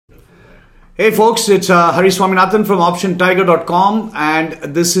Hey folks, it's Hari Swaminathan from Optiontiger.com, and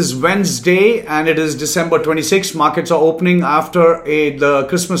this is Wednesday and it is December 26th. Markets are opening after the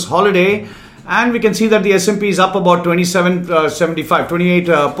Christmas holiday, and we can see that the S&P is up about 28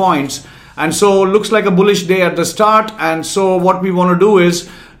 points, and so looks like a bullish day at the start. And so what we want to do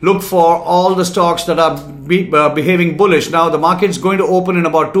is look for all the stocks that are behaving bullish. Now the market's going to open in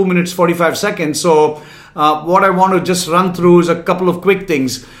about 2 minutes 45 seconds. So what I want to just run through is a couple of quick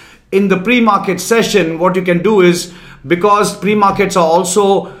things. In the pre-market session, what you can do is, because pre-markets are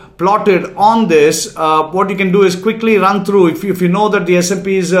also plotted on this, what you can do is quickly run through. If you know that the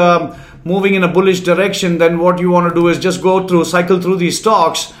S&P is moving in a bullish direction, then what you want to do is just go through, cycle through these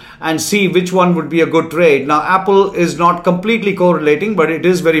stocks and see which one would be a good trade. Now, Apple is not completely correlating, but it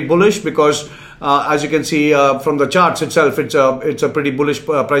is very bullish because as you can see from the charts itself, it's a pretty bullish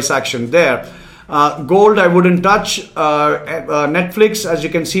price action there. Gold, I wouldn't touch. Netflix, as you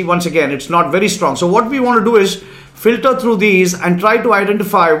can see, once again, it's not very strong. So what we want to do is filter through these and try to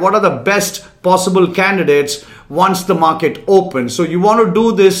identify what are the best possible candidates once the market opens. So you want to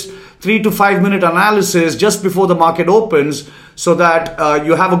do this 3 to 5 minute analysis just before the market opens, so that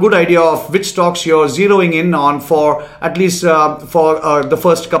you have a good idea of which stocks you're zeroing in on for at least for the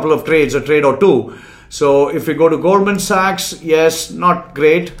first couple of trades, a trade or two. So if we go to Goldman Sachs, yes, not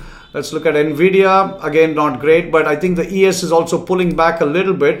great. Let's look at Nvidia, again not great, but I think the ES is also pulling back a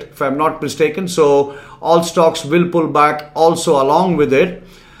little bit, if I'm not mistaken. So all stocks will pull back also along with it.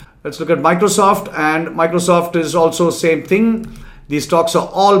 Let's look at Microsoft, and Microsoft is also same thing. These stocks are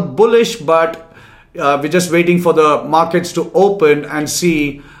all bullish, but we're just waiting for the markets to open and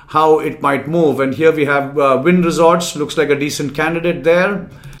see how it might move. And here we have Wind Resorts, looks like a decent candidate there.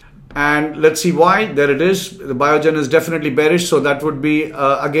 And let's see why. There it is. The Biogen is definitely bearish, so that would be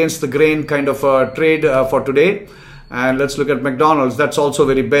against the grain kind of trade for today. And let's look at McDonald's. That's also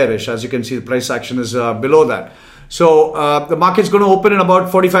very bearish. As you can see, the price action is below that. So the market's going to open in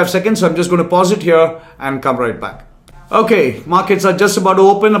about 45 seconds. So I'm just going to pause it here and come right back. Okay, markets are just about to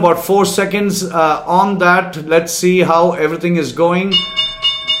open, about 4 seconds on that. Let's see how everything is going.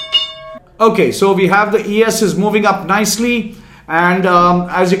 Okay, so we have the ES is moving up nicely. And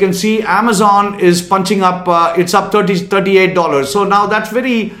as you can see, Amazon is punching up, it's up $38. So now that's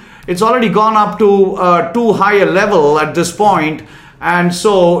it's already gone up to too high a level at this point. And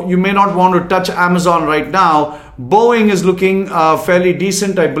so you may not want to touch Amazon right now. Boeing is looking fairly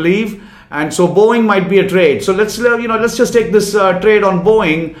decent, I believe. And so Boeing might be a trade. So let's just take this trade on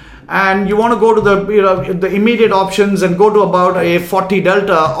Boeing. And you want to go to the immediate options and go to about a 40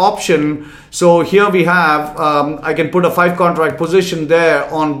 delta option. So here we have, I can put a 5 contract position there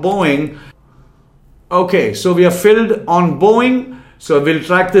on Boeing. Okay, so we are filled on Boeing. So we'll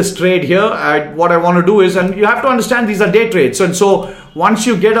track this trade here. What I want to do is, and you have to understand these are day trades. And so once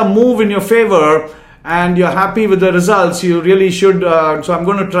you get a move in your favor and you're happy with the results, you really should. So I'm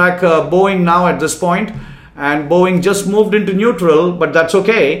going to track Boeing now at this point. And Boeing just moved into neutral, but that's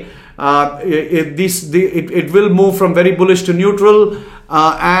okay. It will move from very bullish to neutral,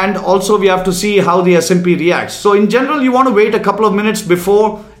 and also we have to see how the S&P reacts. So in general, you want to wait a couple of minutes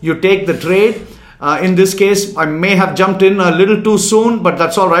before you take the trade. In this case, I may have jumped in a little too soon, but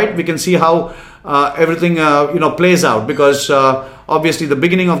that's all right. We can see how everything plays out, because obviously the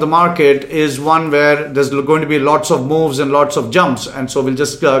beginning of the market is one where there's going to be lots of moves and lots of jumps, and so we'll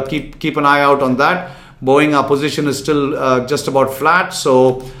just keep an eye out on that. Boeing, our position is still just about flat,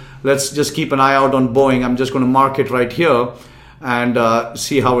 so let's just keep an eye out on Boeing. I'm just going to mark it right here and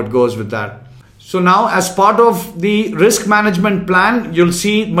see how it goes with that. So now, as part of the risk management plan, you'll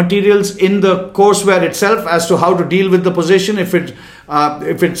see materials in the courseware itself as to how to deal with the position if it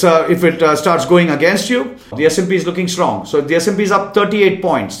starts going against you. The S&P is looking strong. So the S&P is up 38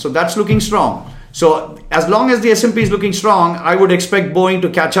 points. So that's looking strong. So as long as the S&P is looking strong, I would expect Boeing to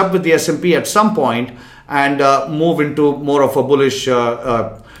catch up with the S&P at some point and move into more of a bullish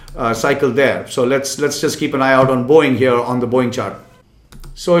cycle there. So let's just keep an eye out on Boeing here on the Boeing chart.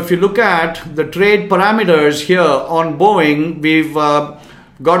 So if you look at the trade parameters here on Boeing, we've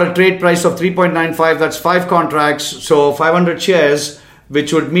got a trade price of 3.95. That's 5 contracts, so 500 shares,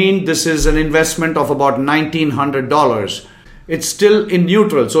 which would mean this is an investment of about $1,900. It's still in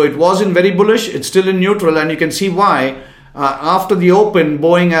neutral. So it was in very bullish. It's still in neutral, and you can see why. After the open,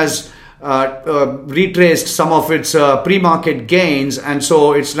 Boeing has retraced some of its pre-market gains, and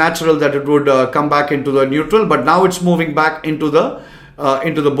so it's natural that it would come back into the neutral, but now it's moving back into the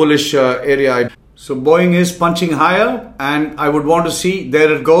bullish area. So Boeing is punching higher, and I would want to see,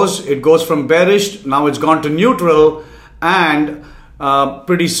 there it goes from bearish, now it's gone to neutral, and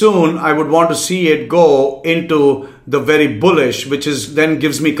pretty soon I would want to see it go into the very bullish, which is then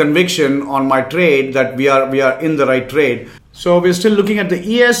gives me conviction on my trade that we are in the right trade. So we're still looking at the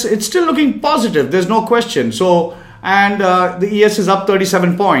ES. It's still looking positive. There's no question. So and the ES is up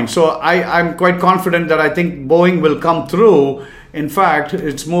 37 points. So I'm quite confident that I think Boeing will come through. In fact,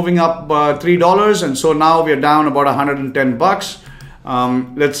 it's moving up $3, and so now we are down about 110 bucks.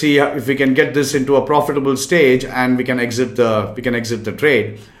 Let's see if we can get this into a profitable stage and we can exit the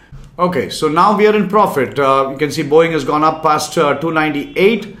trade. Okay, so now we are in profit. You can see Boeing has gone up past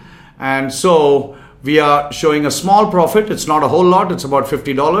 298, and so we are showing a small profit. It's not a whole lot. It's about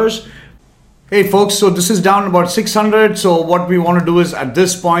 $50. Hey folks, so this is down about 600. So what we want to do is, at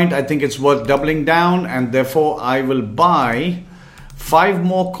this point, I think it's worth doubling down, and therefore I will buy 5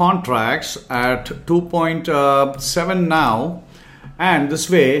 more contracts at 2.7 now, and this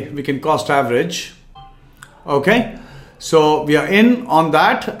way we can cost average. Okay, so we are in on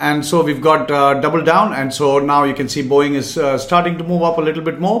that, and so we've got double down, and so now you can see Boeing is starting to move up a little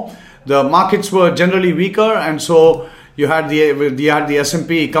bit more. The markets were generally weaker, and so you had the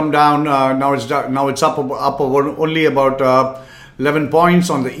S&P come down. Now it's up only about 11 points.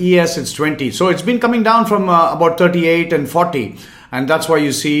 On the ES it's 20. So it's been coming down from about 38 and 40, and that's why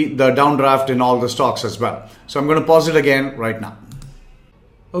you see the downdraft in all the stocks as well. So I'm going to pause it again right now.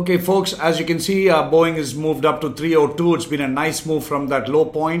 Okay folks, as you can see, Boeing has moved up to 302. It's been a nice move from that low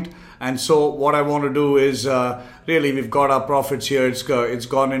point, and so what I want to do is really, we've got our profits here. It's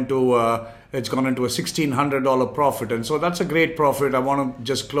gone into a $1,600 profit, and so that's a great profit. I want to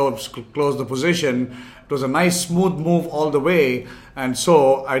just close the position. It was a nice smooth move all the way, and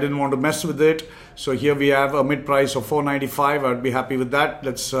so I didn't want to mess with it. So here we have a mid price of 495. I'd be happy with that.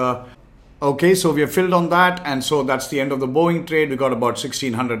 Let's okay, so we have filled on that, and so that's the end of the Boeing trade. We got about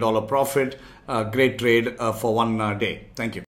 $1,600 profit. Great trade for one day. Thank you.